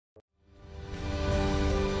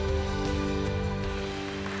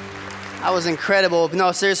That was incredible.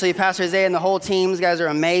 No, seriously, Pastor Isaiah and the whole team, these guys are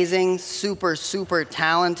amazing, super, super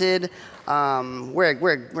talented.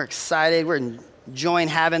 We're excited. We're enjoying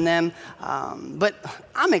having them. But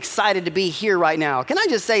I'm excited to be here right now. Can I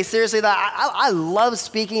just say seriously that I love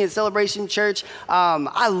speaking at Celebration Church.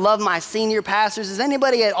 I love my senior pastors. Does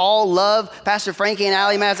anybody at all love Pastor Frankie and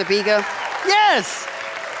Allie Mazzapica? Yes,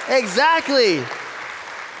 exactly.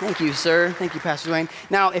 Thank you, sir. Thank you, Pastor Dwayne.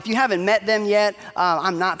 Now, if you haven't met them yet,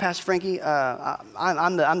 I'm not Pastor Frankie.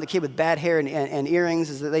 I'm the kid with bad hair and earrings,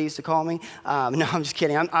 as they used to call me. No, I'm just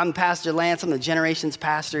kidding. I'm Pastor Lance. I'm the Generations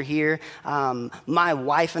pastor here. My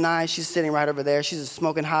wife and I, she's sitting right over there. She's a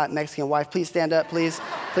smoking hot Mexican wife. Please stand up, please.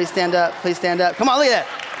 Please stand up. Please stand up. Come on, look at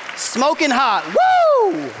that. Smoking hot.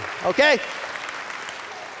 Woo! Okay.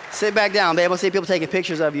 Sit back down, babe. We'll see people taking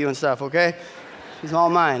pictures of you and stuff, okay? She's all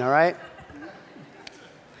mine, all right?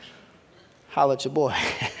 Holla at your boy.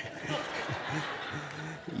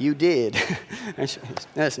 You did.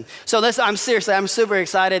 Listen. So I'm super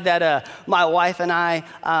excited that my wife and I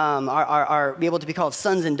are able to be called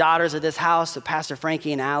sons and daughters of this house. So Pastor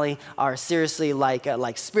Frankie and Allie are seriously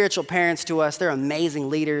like spiritual parents to us. They're amazing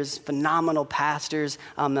leaders, phenomenal pastors.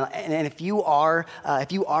 And if you are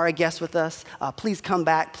a guest with us, please come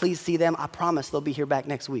back. Please see them. I promise they'll be here back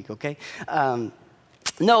next week, okay?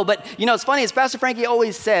 No, but it's funny, as Pastor Frankie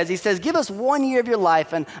always says, he says, give us 1 year of your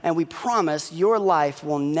life and we promise your life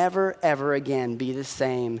will never, ever again be the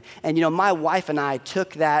same. And my wife and I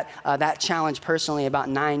took that challenge personally about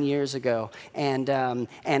 9 years ago. And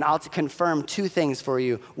I'll confirm two things for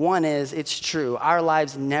you. One is, it's true. Our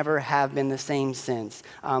lives never have been the same since.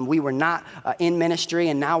 We were not in ministry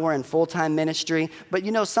and now we're in full-time ministry. But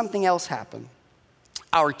something else happened.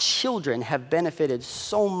 Our children have benefited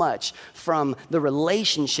so much from the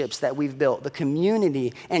relationships that we've built, the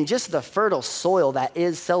community, and just the fertile soil that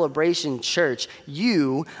is Celebration Church.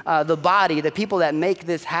 You, the body, the people that make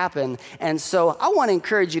this happen. And so I want to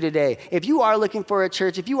encourage you today, if you are looking for a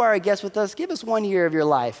church, if you are a guest with us, give us 1 year of your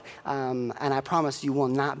life, and I promise you will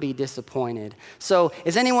not be disappointed. So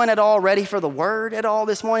is anyone at all ready for the word at all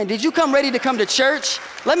this morning? Did you come ready to come to church?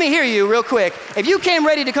 Let me hear you real quick. If you came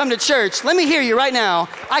ready to come to church, let me hear you right now.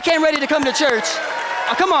 I came ready to come to church.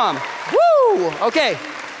 Oh, come on. Woo! Okay.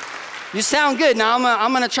 You sound good. Now,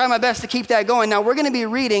 I'm going to try my best to keep that going. Now, we're going to be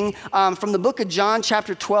reading from the book of John,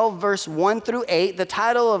 chapter 12, verse 1 through 8. The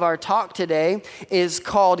title of our talk today is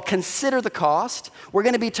called Consider the Cost. We're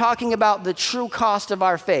going to be talking about the true cost of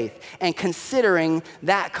our faith and considering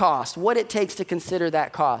that cost, what it takes to consider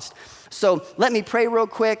that cost. So let me pray real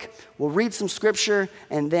quick. We'll read some scripture,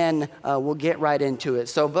 and then we'll get right into it.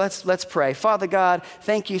 So let's pray. Father God,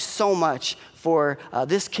 thank you so much for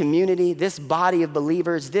this community, this body of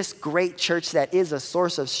believers, this great church that is a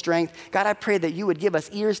source of strength. God, I pray that you would give us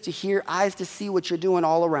ears to hear, eyes to see what you're doing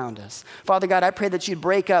all around us. Father God, I pray that you'd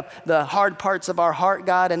break up the hard parts of our heart,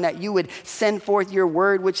 God, and that you would send forth your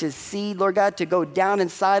word, which is seed, Lord God, to go down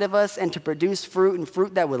inside of us and to produce fruit, and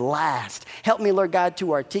fruit that would last. Help me, Lord God,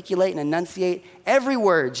 to articulate and enunciate every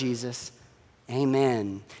word, Jesus.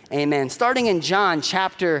 Amen. Amen. Starting in John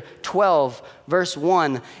chapter 12, verse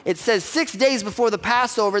 1, it says 6 days before the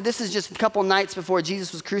Passover, this is just a couple nights before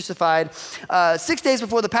Jesus was crucified. 6 days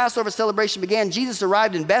before the Passover celebration began, Jesus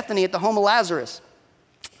arrived in Bethany at the home of Lazarus,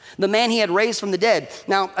 the man he had raised from the dead.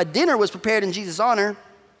 Now, a dinner was prepared in Jesus' honor.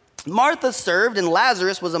 Martha served, and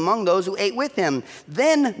Lazarus was among those who ate with him.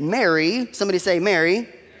 Then Mary, somebody say Mary.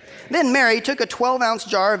 Then Mary took a 12-ounce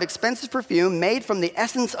jar of expensive perfume made from the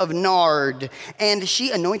essence of nard, and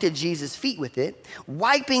she anointed Jesus' feet with it,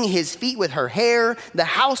 wiping his feet with her hair. The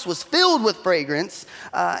house was filled with fragrance,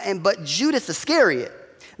 but Judas Iscariot,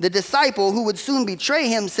 the disciple who would soon betray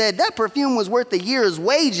him, said, that perfume was worth a year's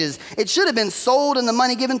wages. It should have been sold and the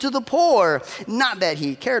money given to the poor. Not that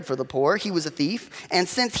he cared for the poor. He was a thief, and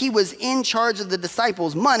since he was in charge of the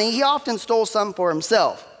disciples' money, he often stole some for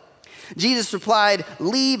himself. Jesus replied,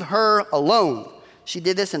 leave her alone. She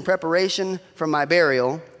did this in preparation for my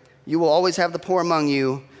burial. You will always have the poor among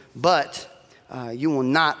you, but you will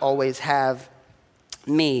not always have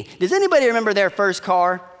me. Does anybody remember their first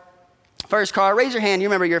car? First car, raise your hand. You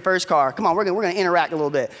remember your first car. Come on, we're gonna interact a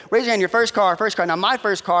little bit. Raise your hand, your first car. Now, my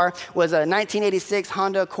first car was a 1986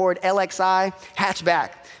 Honda Accord LXI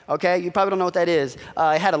hatchback. Okay, you probably don't know what that is.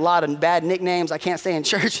 It had a lot of bad nicknames I can't say in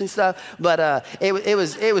church and stuff, but it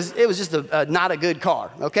was just not a good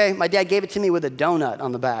car. Okay, my dad gave it to me with a donut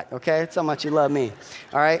on the back. Okay, that's how much he loved me.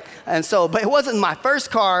 All right, and so, but it wasn't my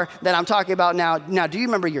first car that I'm talking about now. Now, do you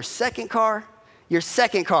remember your second car? Your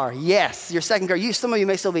second car, yes, your second car. Some of you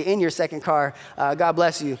may still be in your second car. God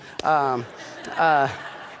bless you.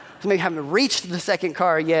 maybe haven't reached the second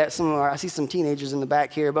car yet. I see some teenagers in the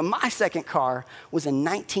back here, but my second car was a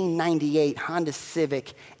 1998 Honda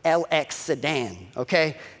Civic LX sedan,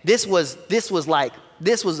 okay? This was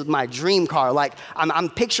my dream car. Like, I'm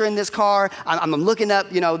picturing this car. I'm looking up,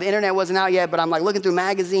 the internet wasn't out yet, but I'm like looking through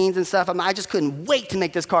magazines and stuff. I just couldn't wait to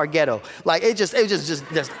make this car ghetto. Like, it was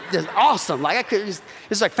just awesome. Like,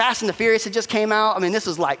 it's like Fast and the Furious had just came out. I mean, this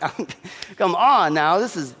was like, come on now,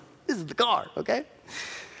 this is the car, okay?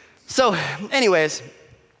 So, anyways,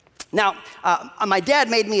 now, my dad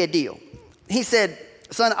made me a deal. He said,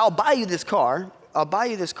 son, I'll buy you this car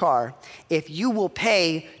if you will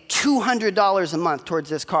pay $200 a month towards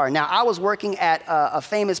this car. Now, I was working at a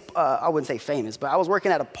famous, I wouldn't say famous, but I was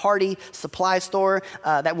working at a party supply store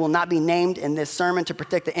that will not be named in this sermon to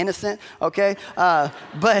protect the innocent, okay?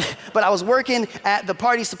 But I was working at the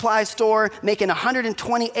party supply store making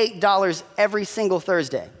 $128 every single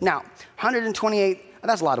Thursday. Now, $128,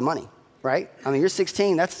 that's a lot of money, right? I mean, you're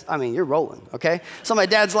 16, you're rolling, okay? So my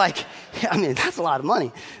dad's like, that's a lot of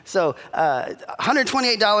money. So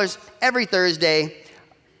 $128 every Thursday.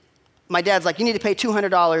 My dad's like, you need to pay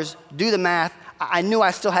 $200, do the math. I knew I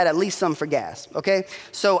still had at least some for gas, okay?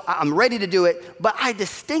 So I'm ready to do it, but I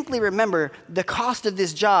distinctly remember the cost of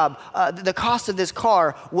this job, the cost of this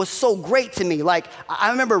car was so great to me. Like, I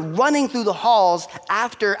remember running through the halls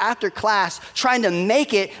after class, trying to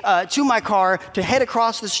make it to my car to head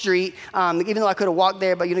across the street, even though I could have walked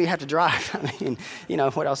there, but you have to drive.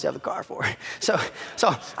 What else do you have the car for? So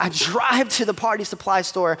I drive to the party supply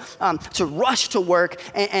store to rush to work,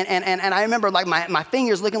 and I remember like my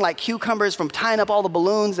fingers looking like cucumbers from tying up all the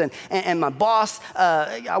balloons, and my boss,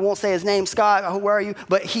 I won't say his name, Scott, where are you?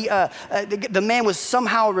 But the man was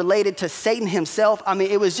somehow related to Satan himself.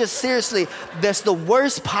 It was just seriously, the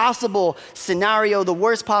worst possible scenario, the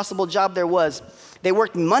worst possible job there was. They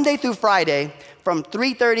worked Monday through Friday from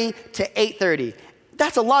 3:30 to 8:30.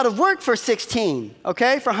 That's a lot of work for 16,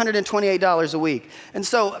 okay, for $128 a week. And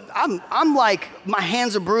so I'm like, my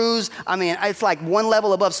hands are bruised. It's like one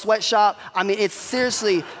level above sweatshop. It's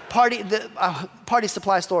seriously, party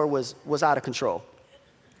supply store was out of control.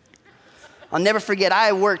 I'll never forget,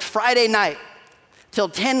 I worked Friday night till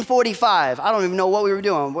 10:45. I don't even know what we were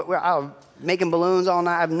doing. I was making balloons all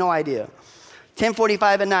night. I have no idea.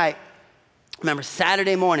 10:45 at night. Remember,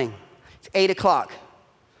 Saturday morning, it's 8 o'clock.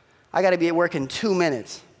 I got to be at work in 2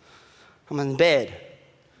 minutes. I'm in bed.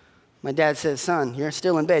 My dad says, son, you're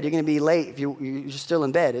still in bed. You're going to be late if you're still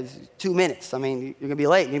in bed. It's 2 minutes. You're going to be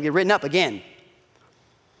late. You're going to get written up again.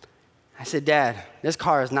 I said, Dad, this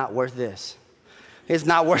car is not worth this. It's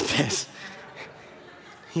not worth this.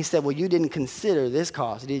 He said, well, you didn't consider this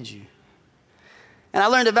cost, did you? And I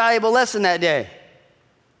learned a valuable lesson that day.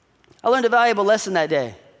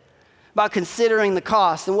 About considering the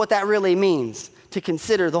cost and what that really means. To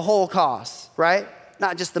consider the whole cost, right?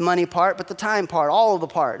 Not just the money part, but the time part, all of the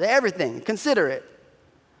part, everything. Consider it.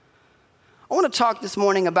 I want to talk this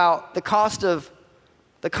morning about the cost of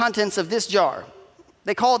the contents of this jar.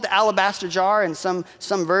 They call it the alabaster jar in some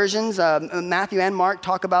versions. Matthew and Mark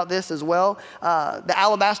talk about this as well. The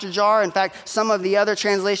alabaster jar, in fact, some of the other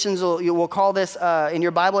translations will call this, in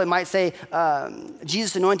your Bible, it might say,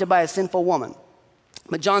 Jesus anointed by a sinful woman.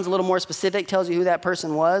 But John's a little more specific, tells you who that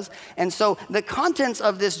person was. And so the contents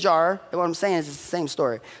of this jar, what I'm saying is it's the same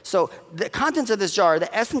story. So the contents of this jar,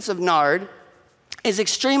 the essence of nard, is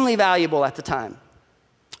extremely valuable at the time.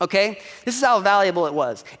 Okay? This is how valuable it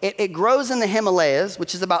was. It grows in the Himalayas,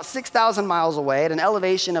 which is about 6,000 miles away at an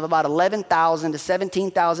elevation of about 11,000 to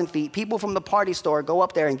 17,000 feet. People from the party store go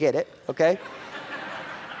up there and get it, okay?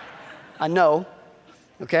 I know,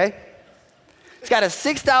 okay? It's got a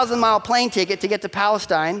 6,000-mile plane ticket to get to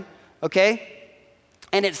Palestine, okay?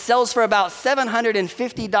 And it sells for about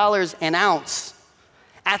 $750 an ounce.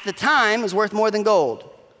 At the time, it was worth more than gold.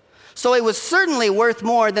 So it was certainly worth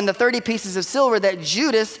more than the 30 pieces of silver that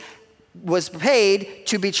Judas was paid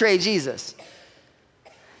to betray Jesus.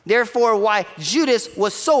 Therefore, why Judas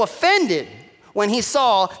was so offended when he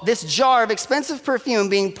saw this jar of expensive perfume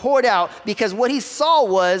being poured out, because what he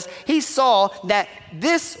saw that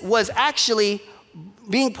this was actually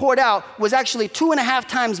being poured out was actually 2.5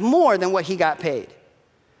 times more than what he got paid.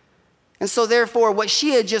 And so therefore, what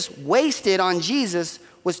she had just wasted on Jesus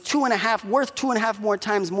was worth 2.5 more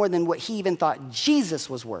times more than what he even thought Jesus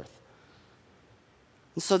was worth.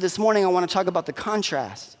 And so this morning, I want to talk about the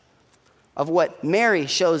contrast of what Mary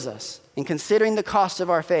shows us in considering the cost of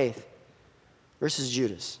our faith versus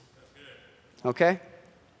Judas. Okay?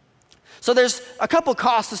 So there's a couple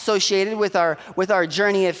costs associated with our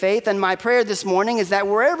journey of faith, and my prayer this morning is that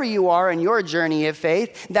wherever you are in your journey of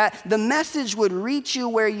faith, that the message would reach you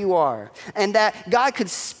where you are, and that God could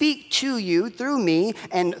speak to you through me,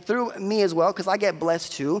 and through me as well, because I get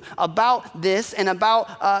blessed too, about this and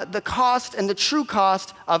about the cost and the true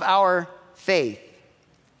cost of our faith.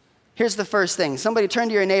 Here's the first thing. Somebody turn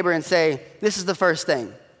to your neighbor and say, this is the first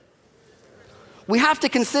thing. We have to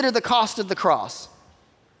consider the cost of the cross.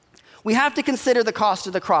 We have to consider the cost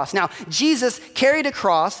of the cross. Now, Jesus carried a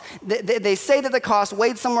cross. They say that the cost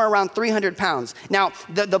weighed somewhere around 300 pounds. Now,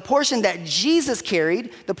 the portion that Jesus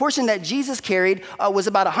carried, was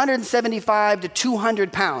about 175 to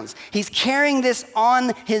 200 pounds. He's carrying this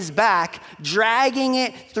on his back, dragging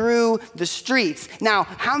it through the streets. Now,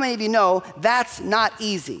 how many of you know that's not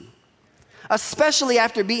easy? Especially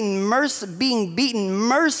after being beaten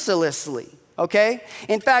mercilessly. Okay?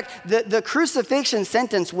 In fact, the crucifixion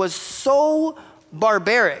sentence was so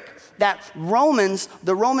barbaric that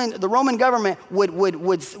the Roman government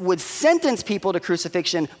would sentence people to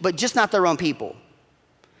crucifixion, but just not their own people.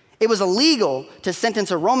 It was illegal to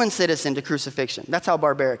sentence a Roman citizen to crucifixion. That's how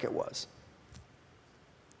barbaric it was.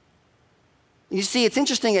 You see, it's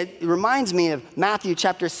interesting. It reminds me of Matthew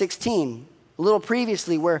chapter 16. A little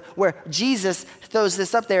previously where Jesus throws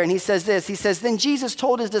this up there and he says this. He says, then Jesus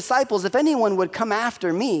told his disciples, if anyone would come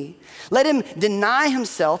after me, let him deny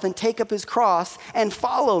himself and take up his cross and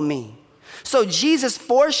follow me. So Jesus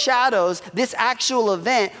foreshadows this actual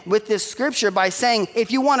event with this scripture by saying, if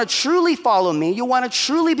you want to truly follow me, you want to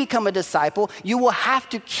truly become a disciple, you will have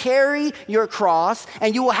to carry your cross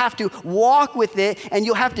and you will have to walk with it, and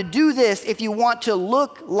you'll have to do this if you want to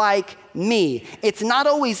look like me. It's not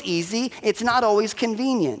always easy. It's not always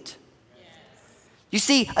convenient. You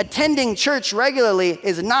see, attending church regularly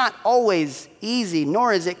is not always easy,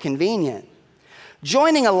 nor is it convenient.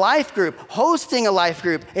 Joining a life group, hosting a life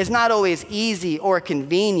group is not always easy or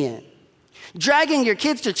convenient. Dragging your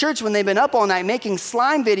kids to church when they've been up all night making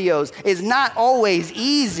slime videos is not always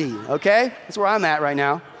easy, okay? That's where I'm at right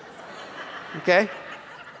now, okay?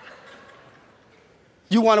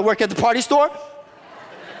 You want to work at the party store?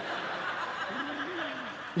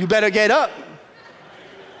 You better get up.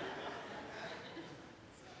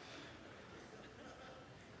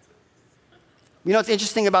 You know what's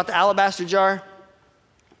interesting about the alabaster jar?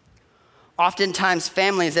 Oftentimes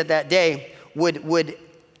families at that day would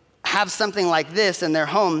have something like this in their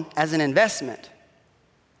home as an investment.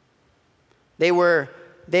 They were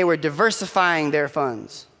diversifying their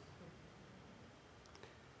funds.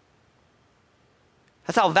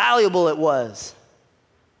 That's how valuable it was.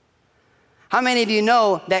 How many of you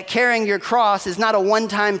know that carrying your cross is not a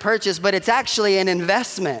one-time purchase, but it's actually an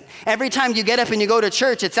investment? Every time you get up and you go to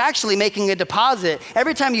church, it's actually making a deposit.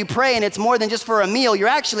 Every time you pray and it's more than just for a meal, you're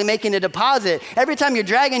actually making a deposit. Every time you're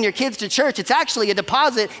dragging your kids to church, it's actually a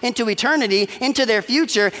deposit into eternity, into their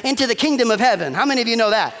future, into the kingdom of heaven. How many of you know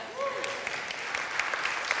that?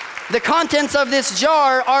 The contents of this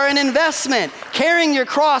jar are an investment. Carrying your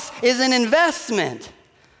cross is an investment.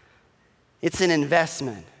 It's an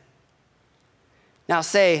investment. Now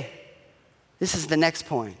say, this is the next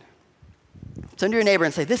point. Turn to your neighbor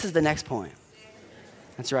and say, this is the next point.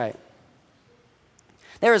 That's right.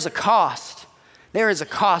 There is a cost. There is a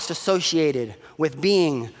cost associated with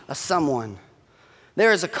being a someone.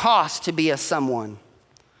 There is a cost to be a someone.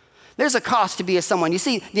 There's a cost to be a someone. You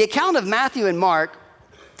see, the account of Matthew and Mark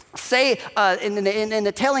say in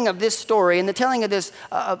the telling of this story, in the telling of this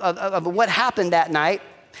of what happened that night,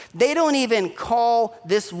 they don't even call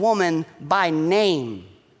this woman by name.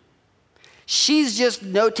 She's just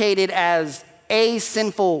notated as a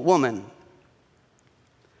sinful woman.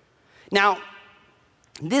 Now,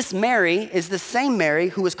 this Mary is the same Mary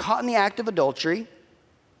who was caught in the act of adultery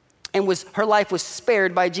and her life was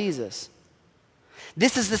spared by Jesus.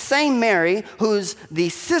 This is the same Mary who's the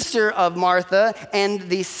sister of Martha and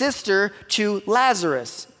the sister to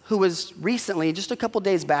Lazarus, who was recently, just a couple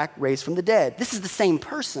days back, raised from the dead. This is the same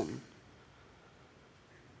person.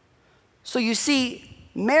 So you see,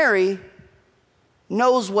 Mary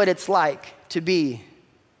knows what it's like to be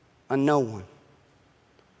a no one.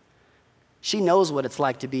 She knows what it's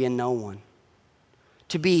like to be a no one,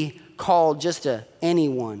 to be called just a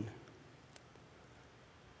anyone.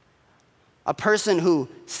 A person who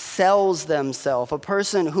sells themselves, a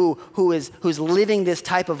person who's living this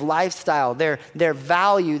type of lifestyle, their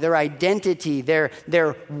value, their identity,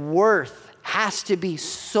 their worth has to be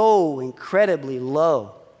so incredibly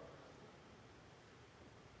low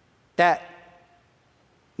that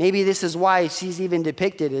maybe this is why she's even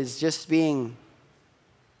depicted as just being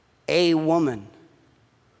a woman.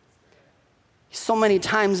 So many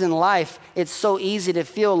times in life, it's so easy to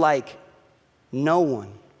feel like no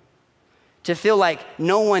one. To feel like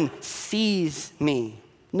no one sees me.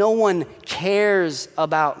 No one cares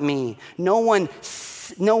about me. No one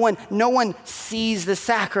sees the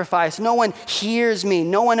sacrifice. No one hears me.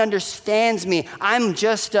 No one understands me. I'm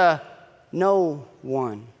just a no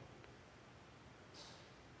one.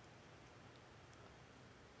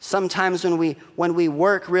 Sometimes when we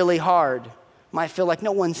work really hard, might feel like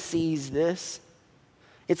no one sees this.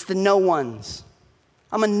 It's the no ones.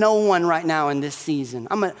 I'm a no one right now in this season.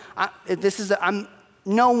 I'm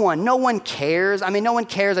no one. No one cares. I mean, no one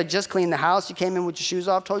cares. I just cleaned the house. You came in with your shoes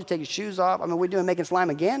off. Told you to take your shoes off. I mean, we're doing making slime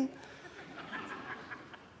again.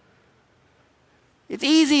 It's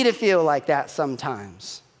easy to feel like that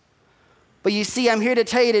sometimes. But you see, I'm here to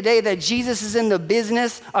tell you today that Jesus is in the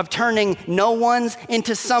business of turning no ones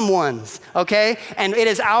into someones, okay? And it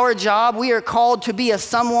is our job. We are called to be a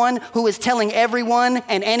someone who is telling everyone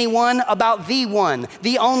and anyone about the one,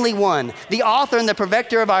 the only one, the author and the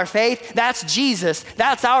perfecter of our faith. That's Jesus.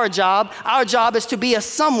 That's our job. Our job is to be a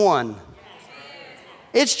someone.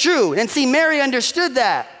 It's true. And see, Mary understood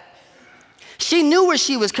that. She knew where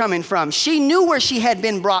she was coming from. She knew where she had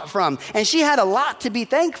been brought from. And she had a lot to be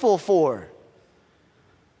thankful for.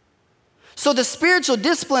 So the spiritual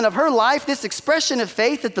discipline of her life, this expression of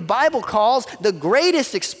faith that the Bible calls the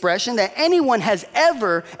greatest expression that anyone has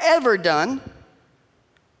ever done,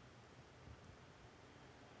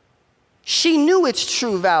 she knew its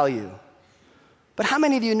true value. But how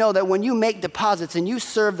many of you know that when you make deposits and you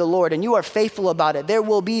serve the Lord and you are faithful about it, there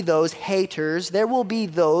will be those haters, there will be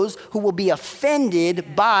those who will be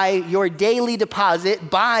offended by your daily deposit,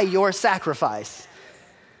 by your sacrifice.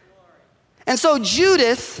 And so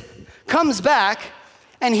Judas comes back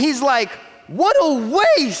and he's like, what a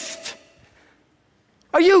waste.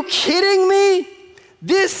 Are you kidding me?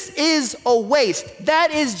 This is a waste.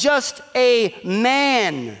 That is just a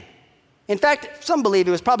man. In fact, some believe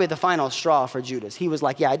it was probably the final straw for Judas. He was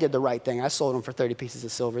like, yeah, I did the right thing. I sold him for 30 pieces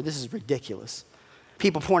of silver. This is ridiculous.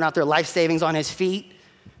 People pouring out their life savings on his feet.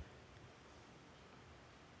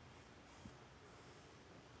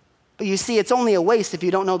 But you see, it's only a waste if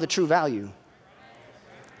you don't know the true value.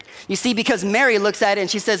 You see, because Mary looks at it and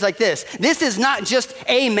she says like this is not just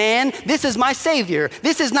a man, this is my Savior.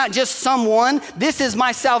 This is not just someone, this is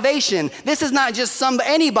my salvation. This is not just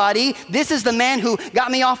anybody, this is the man who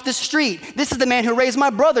got me off the street. This is the man who raised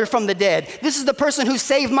my brother from the dead. This is the person who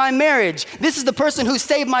saved my marriage. This is the person who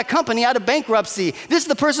saved my company out of bankruptcy. This is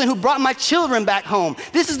the person who brought my children back home.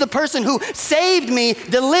 This is the person who saved me,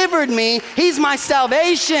 delivered me. He's my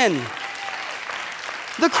salvation.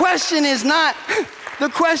 The question is not,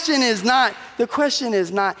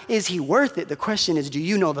 is he worth it? The question is, do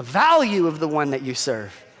you know the value of the one that you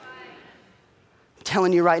serve? I'm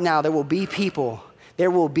telling you right now, there will be people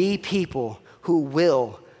who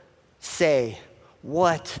will say,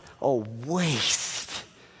 what a waste.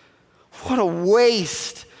 What a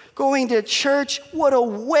waste. Going to church, what a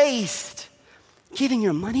waste. Giving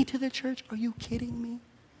your money to the church, are you kidding me?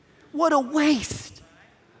 What a waste.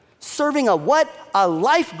 Serving a what? A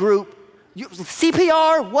life group.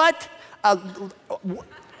 CPR, what?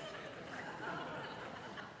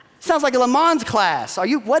 Sounds like a Le Mans class.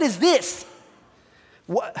 What is this?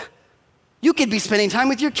 What? You could be spending time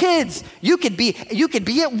with your kids. You could be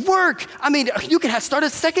at work. I mean, you could start a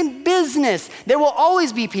second business. There will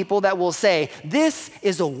always be people that will say, this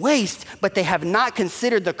is a waste, but they have not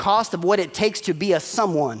considered the cost of what it takes to be a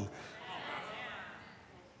someone.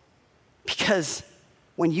 Because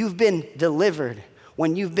when you've been delivered,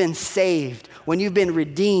 when you've been saved, when you've been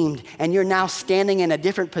redeemed, and you're now standing in a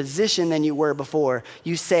different position than you were before,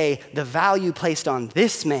 you say, the value placed on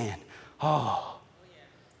this man, oh,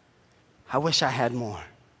 I wish I had more.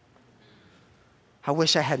 I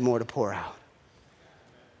wish I had more to pour out.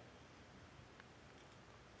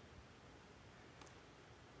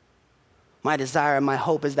 My desire and my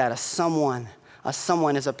hope is that a someone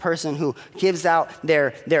is a person who gives out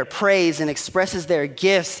their praise and expresses their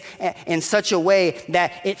gifts in such a way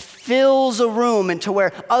that it fills a room and to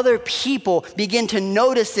where other people begin to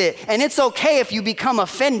notice it. And it's okay if you become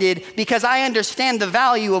offended because I understand the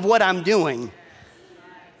value of what I'm doing.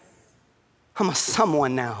 I'm a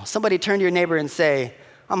someone now. Somebody turn to your neighbor and say,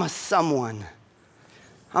 I'm a someone.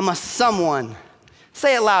 I'm a someone.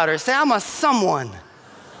 Say it louder. Say, I'm a someone.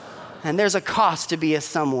 And there's a cost to be a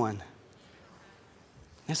someone.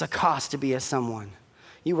 There's a cost to be a someone.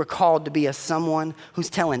 You were called to be a someone who's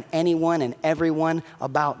telling anyone and everyone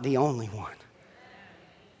about the only one.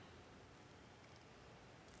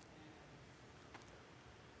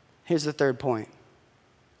 Here's the third point.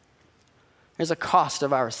 There's a cost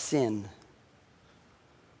of our sin.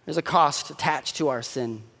 There's a cost attached to our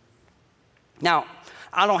sin. Now,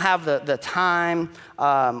 I don't have the time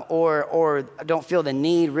or don't feel the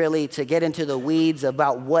need really to get into the weeds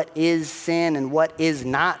about what is sin and what is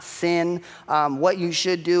not sin. What you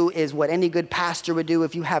should do is what any good pastor would do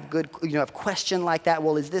if you have a question like that.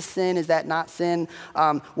 Well, is this sin? Is that not sin?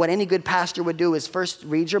 What any good pastor would do is first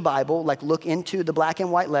read your Bible, like look into the black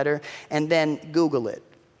and white letter, and then Google it,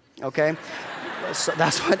 okay? So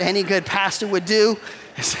that's what any good pastor would do.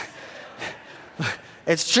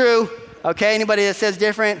 It's true. Okay, anybody that says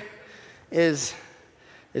different is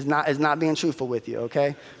not being truthful with you,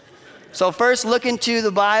 okay? So first look into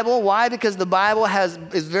the Bible. Why? Because the Bible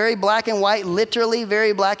is very black and white, literally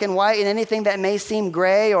very black and white, and anything that may seem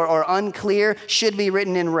gray or unclear should be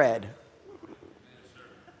written in red.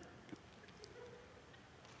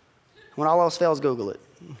 When all else fails, Google it.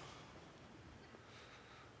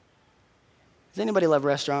 Does anybody love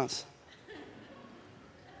restaurants?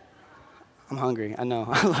 I'm hungry, I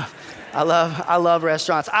know. I love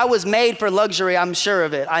restaurants. I was made for luxury, I'm sure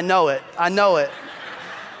of it. I know it.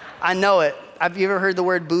 Have you ever heard the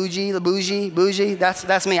word bougie? Bougie?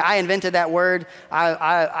 That's me. I invented that word.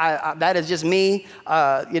 That is just me.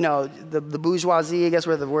 The bourgeoisie, I guess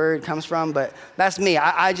where the word comes from, but that's me.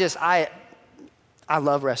 I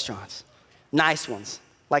love restaurants. Nice ones.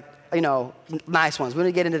 Nice ones. We're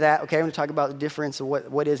going to get into that, okay? We're going to talk about the difference of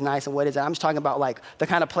what is nice and what isn't. I'm just talking about like the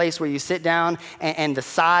kind of place where you sit down and the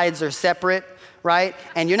sides are separate, right?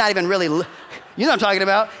 And you're not even really, you know what I'm talking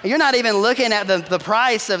about? You're not even looking at the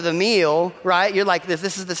price of the meal, right? You're like,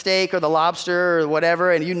 this is the steak or the lobster or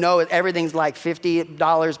whatever, and you know everything's like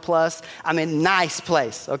 $50 plus. I mean, nice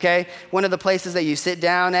place, okay? One of the places that you sit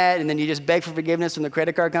down at and then you just beg for forgiveness from the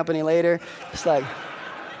credit card company later. It's like,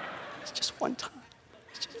 it's just one time.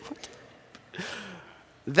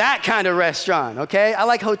 That kind of restaurant, okay? I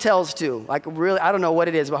like hotels too. Like really, I don't know what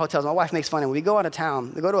it is about hotels. My wife makes fun of me. We go out of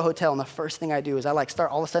town, we go to a hotel, and the first thing I do is I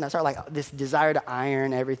start this desire to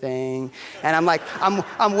iron everything. And I'm like,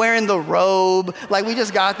 I'm wearing the robe. Like we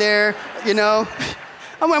just got there, you know?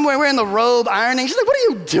 I'm wearing the robe, ironing. She's like, what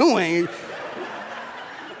are you doing?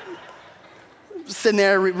 Sitting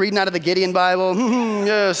there reading out of the Gideon Bible.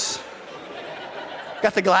 Yes.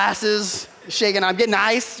 Got the glasses. Shaking, I'm getting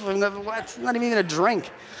ice. What? Not even a drink.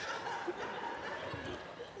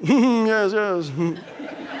 Yes.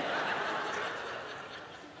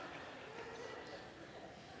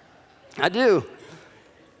 I do.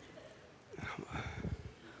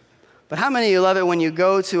 But how many of you love it when you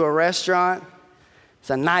go to a restaurant? It's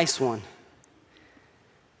a nice one.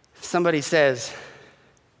 Somebody says,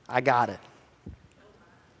 I got it.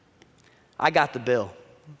 I got the bill.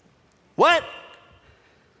 What?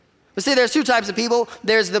 But see, there's two types of people.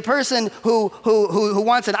 There's the person who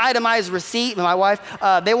wants an itemized receipt. My wife,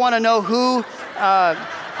 they want to know who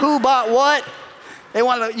bought what. They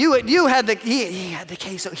want to know, you had he had the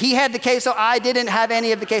queso. He had the queso. I didn't have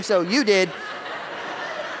any of the queso. You did.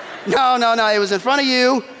 No. It was in front of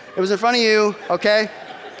you. Okay.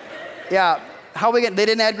 Yeah. How we get? They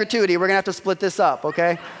didn't add gratuity. We're gonna have to split this up.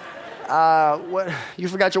 Okay. What? You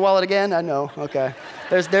forgot your wallet again? I know. Okay.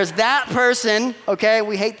 There's that person, okay?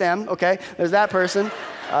 We hate them, okay? There's that person.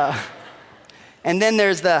 And then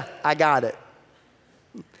there's the I got it.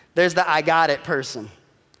 There's the I got it person.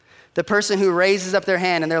 The person who raises up their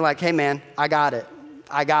hand and they're like, hey man, I got it.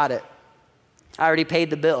 I already paid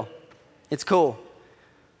the bill. It's cool.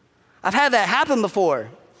 I've had that happen before.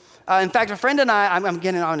 In fact, a friend and I'm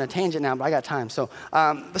getting on a tangent now, but I got time. So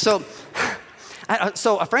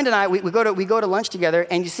a friend and I, we go to lunch together,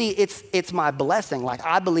 and you see, it's my blessing. Like,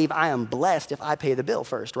 I believe I am blessed if I pay the bill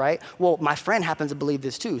first, right? Well, my friend happens to believe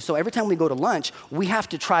this too. So every time we go to lunch, we have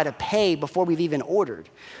to try to pay before we've even ordered,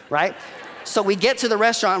 right? So we get to the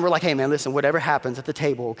restaurant, and we're like, hey man, listen, whatever happens at the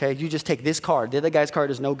table, okay, you just take this card. The other guy's card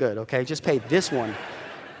is no good, okay? Just pay this one.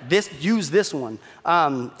 Use this one.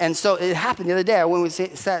 And so it happened the other day when we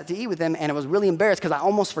sat to eat with him, and it was really embarrassed because I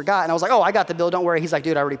almost forgot. And I was like, oh, I got the bill, don't worry. He's like,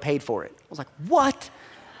 dude, I already paid for it. I was like, what?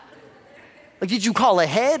 Like, did you call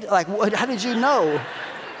ahead? Like, what? How did you know?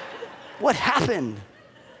 What happened?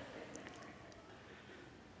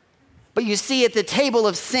 But you see, at the table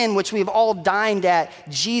of sin, which we've all dined at,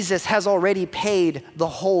 Jesus has already paid the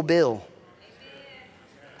whole bill.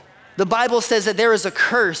 The Bible says that there is a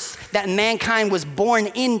curse that mankind was born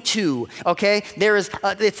into, okay?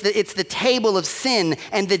 It's the table of sin,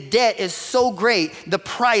 and the debt is so great, the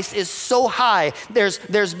price is so high,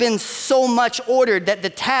 there's been so much ordered that the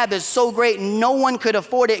tab is so great, no one could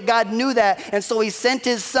afford it. God knew that, and so he sent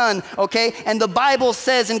his son, okay? And the Bible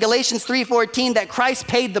says in Galatians 3:14 that Christ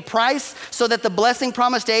paid the price so that the blessing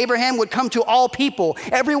promised to Abraham would come to all people,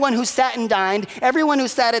 everyone who sat and dined, everyone who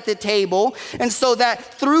sat at the table, and so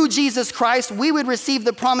that through Jesus Christ, we would receive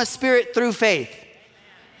the promised Spirit through faith.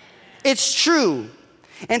 It's true.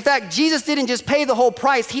 In fact, Jesus didn't just pay the whole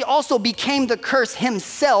price, he also became the curse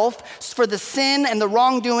himself for the sin and the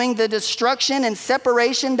wrongdoing, the destruction and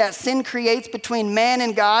separation that sin creates between man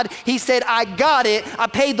and God. He said, I got it, I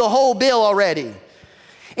paid the whole bill already.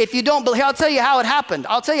 If you don't believe, I'll tell you how it happened.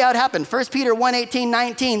 1 Peter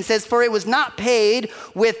 1:18-19 says, for it was not paid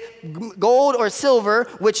with gold or silver,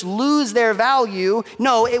 which lose their value.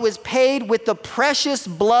 No, it was paid with the precious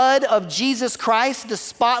blood of Jesus Christ, the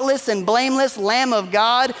spotless and blameless Lamb of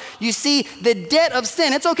God. You see, the debt of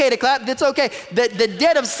sin, it's okay to clap, it's okay. The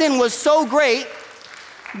debt of sin was so great,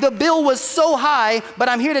 the bill was so high, but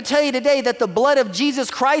I'm here to tell you today that the blood of Jesus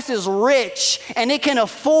Christ is rich and it can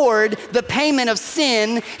afford the payment of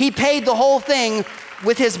sin. He paid the whole thing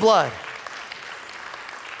with his blood.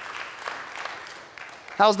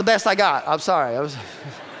 That was the best I got. I'm sorry.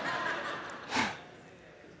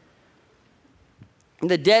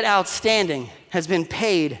 The debt outstanding has been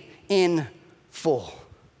paid in full.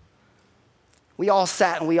 We all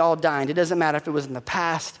sat and we all dined. It doesn't matter if it was in the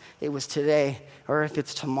past, it was today, or if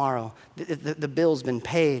it's tomorrow. The bill's been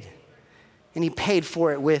paid. And he paid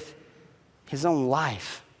for it with his own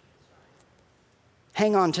life.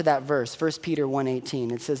 Hang on to that verse, 1 Peter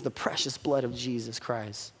 1:18. It says, the precious blood of Jesus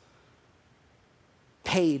Christ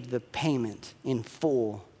paid the payment in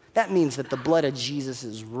full. That means that the blood of Jesus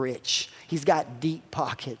is rich. He's got deep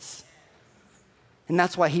pockets. And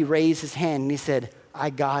that's why he raised his hand and he said, I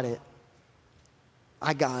got it.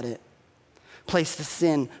 I got it. Place the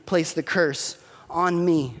sin, place the curse on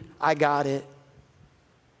me. I got it.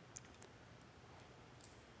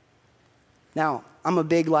 Now, I'm a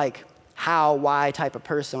big how, why type of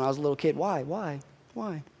person. When I was a little kid, why?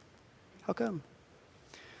 How come?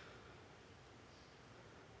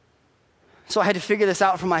 So I had to figure this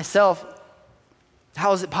out for myself.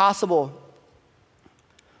 How is it possible?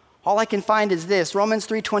 All I can find is this, Romans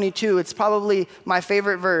 3:22. It's probably my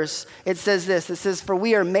favorite verse. It says this, it says, for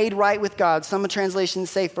we are made right with God. Some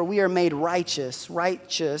translations say, for we are made righteous.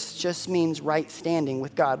 Righteous just means right standing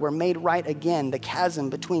with God. We're made right again. The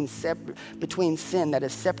chasm between sin that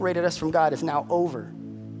has separated us from God is now over.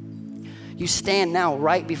 You stand now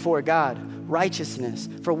right before God, righteousness.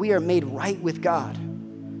 For we are made right with God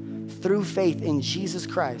through faith in Jesus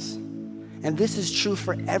Christ. And this is true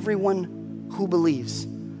for everyone who believes.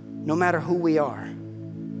 No matter who we are.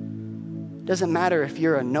 Doesn't matter if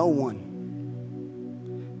you're a no one.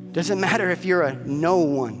 Doesn't matter if you're a no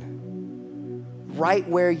one. Right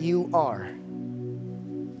where you are,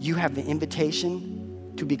 you have the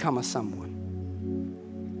invitation to become a someone.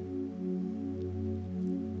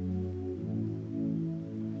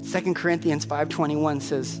 2 Corinthians 5:21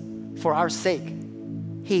 says, for our sake,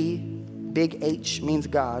 he, big H means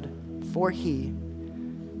God, for he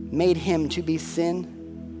made him to be sin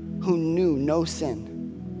who knew no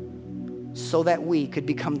sin, so that we could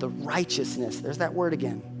become the righteousness, there's that word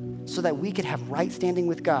again, so that we could have right standing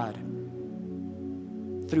with God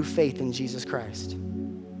through faith in Jesus Christ.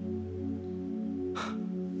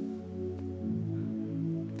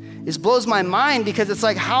 This blows my mind because it's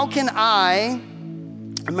how can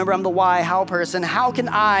remember I'm the why, how person, how can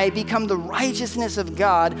I become the righteousness of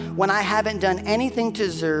God when I haven't done anything to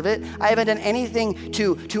deserve it? I haven't done anything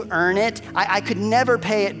to earn it. I could never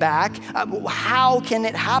pay it back. How can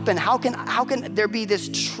it happen? How can there be this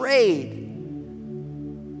trade?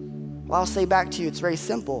 Well, I'll say back to you, it's very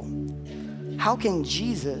simple. How can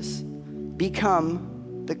Jesus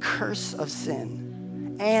become the curse of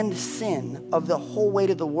sin and sin of the whole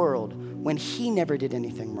weight of the world when he never did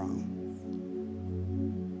anything wrong?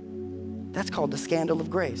 That's called the scandal of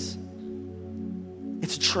grace.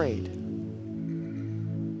 It's a trade.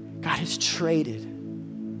 God has traded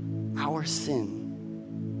our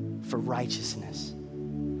sin for righteousness.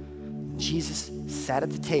 Jesus sat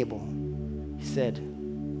at the table. He said,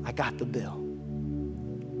 I got the bill.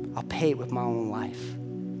 I'll pay it with my own life.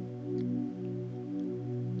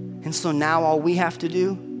 And so now all we have to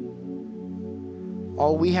do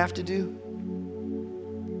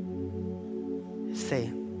is say,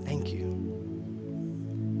 thank you.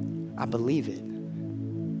 I believe it.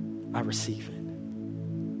 I receive it.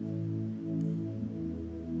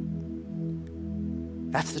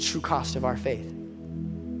 That's the true cost of our faith.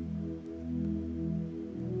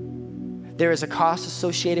 There is a cost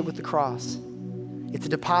associated with the cross. It's a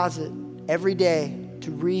deposit every day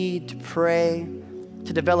to read, to pray,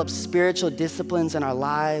 to develop spiritual disciplines in our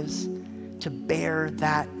lives, to bear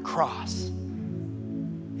that cross.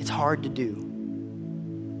 It's hard to do,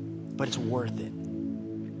 but it's worth it.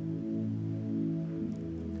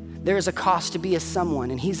 There is a cost to be a someone,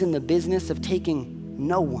 and he's in the business of taking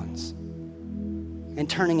no ones and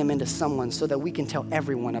turning them into someone so that we can tell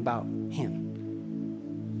everyone about him.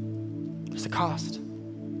 There's a cost.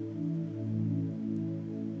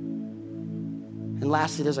 And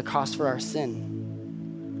lastly, there's a cost for our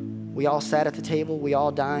sin. We all sat at the table, we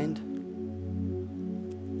all dined,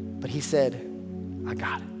 but he said, I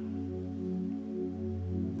got it.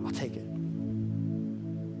 I'll take it.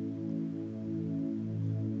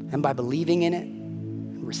 And by believing in it,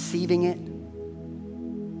 and receiving it,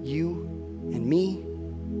 you and me,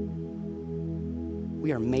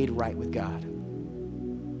 we are made right with God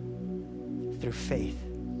through faith.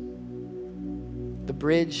 The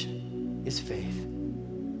bridge is faith.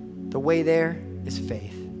 The way there is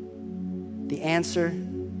faith. The answer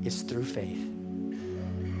is through faith.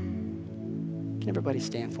 Can everybody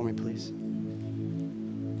stand for me, please?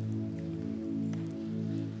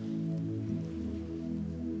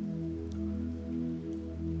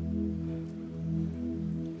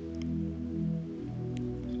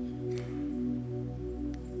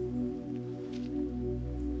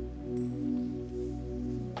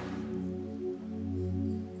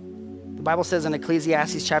 The Bible says in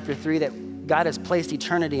Ecclesiastes chapter 3 that God has placed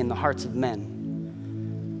eternity in the hearts of men.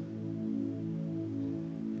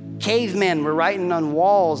 Cavemen were writing on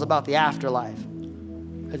walls about the afterlife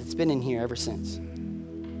because it's been in here ever since.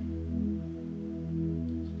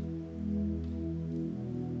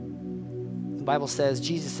 The Bible says,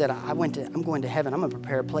 Jesus said, I'm going to heaven. I'm going to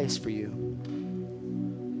prepare a place for you.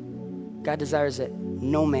 God desires that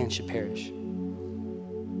no man should perish.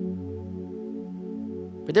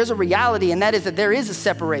 But there's a reality, and that is that there is a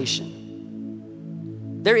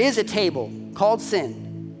separation. There is a table called sin.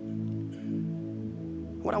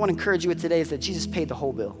 What I want to encourage you with today is that Jesus paid the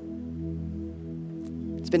whole bill.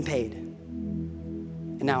 It's been paid.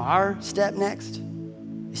 And now our step next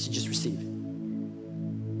is to just receive it.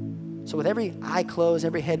 So with every eye closed,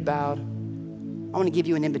 every head bowed, I want to give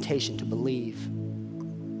you an invitation to believe. I'm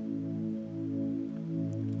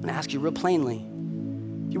going to ask you real plainly,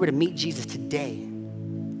 if you were to meet Jesus today,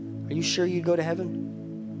 are you sure you'd go to heaven?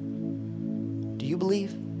 Do you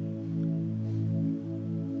believe?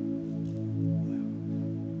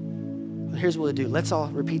 Well, here's what we'll do. Let's all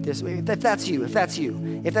repeat this. If that's you,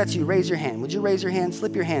 raise your hand. Would you raise your hand?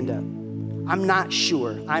 Slip your hand up. I'm not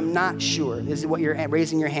sure. This is what you're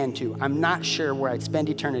raising your hand to. I'm not sure where I'd spend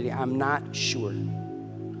eternity. I'm not sure.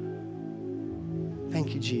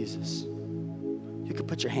 Thank you, Jesus. You can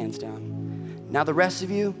put your hands down. Now the rest of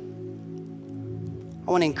you, I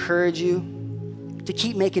want to encourage you to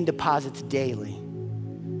keep making deposits daily.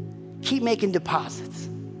 Keep making deposits.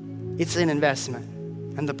 It's an investment,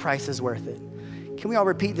 and the price is worth it. Can we all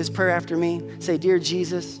repeat this prayer after me? Say, Dear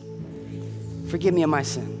Jesus, forgive me of my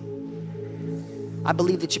sin. I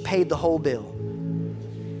believe that you paid the whole bill.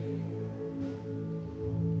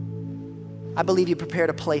 I believe you prepared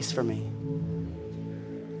a place for me.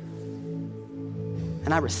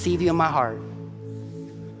 And I receive you in my heart.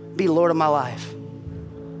 Be Lord of my life.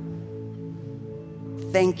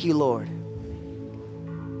 Thank you, Lord,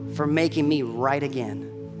 for making me right again.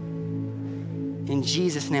 In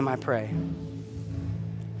Jesus' name I pray.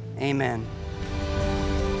 Amen.